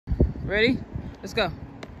Ready? Let's go.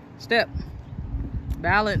 Step.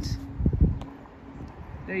 Balance.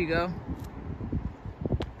 There you go.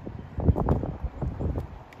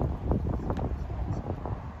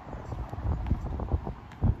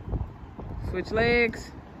 Switch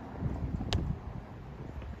legs.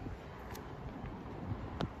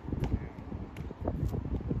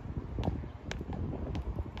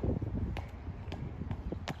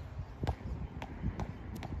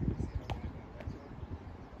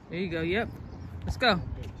 There you go. Yep. Let's go.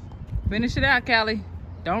 Finish it out, Callie.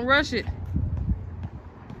 Don't rush it.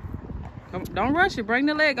 Come, don't rush it. Bring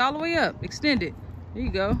the leg all the way up. Extend it. There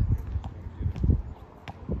you go.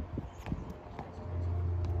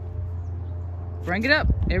 Bring it up.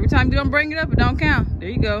 Every time you don't bring it up, it don't count. There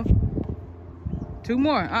you go. Two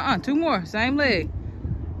more. Two more. Same leg.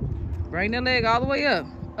 Bring that leg all the way up.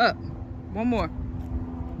 Up. One more.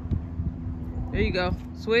 There you go.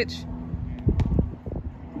 Switch.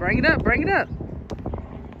 Bring it up. Bring it up.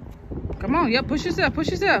 Come on. Yep. Push yourself. Push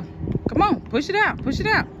yourself. Come on. Push it out. Push it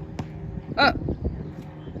out. Up.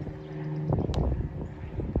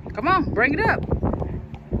 Come on. Bring it up.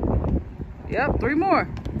 Yep. 3 more.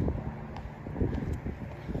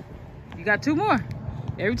 You got 2 more.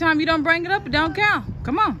 Every time you don't bring it up, it don't count.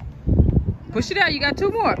 Come on. Push it out. You got 2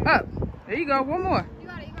 more. Up. There you go. 1 more. You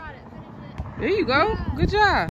got it. Finish it. There you go. Good job.